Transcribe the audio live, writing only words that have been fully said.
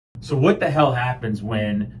So what the hell happens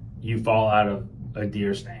when you fall out of a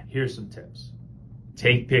deer stand? Here's some tips.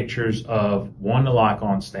 Take pictures of one, the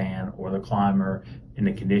lock-on stand or the climber in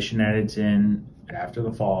the condition that it's in after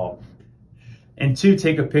the fall. And two,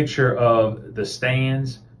 take a picture of the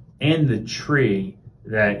stands and the tree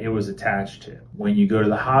that it was attached to. When you go to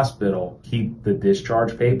the hospital, keep the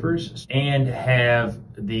discharge papers and have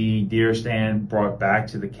the deer stand brought back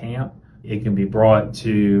to the camp. It can be brought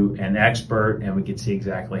to an expert and we can see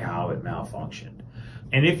exactly how it malfunctioned.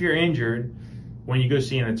 And if you're injured, when you go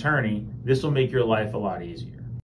see an attorney, this will make your life a lot easier.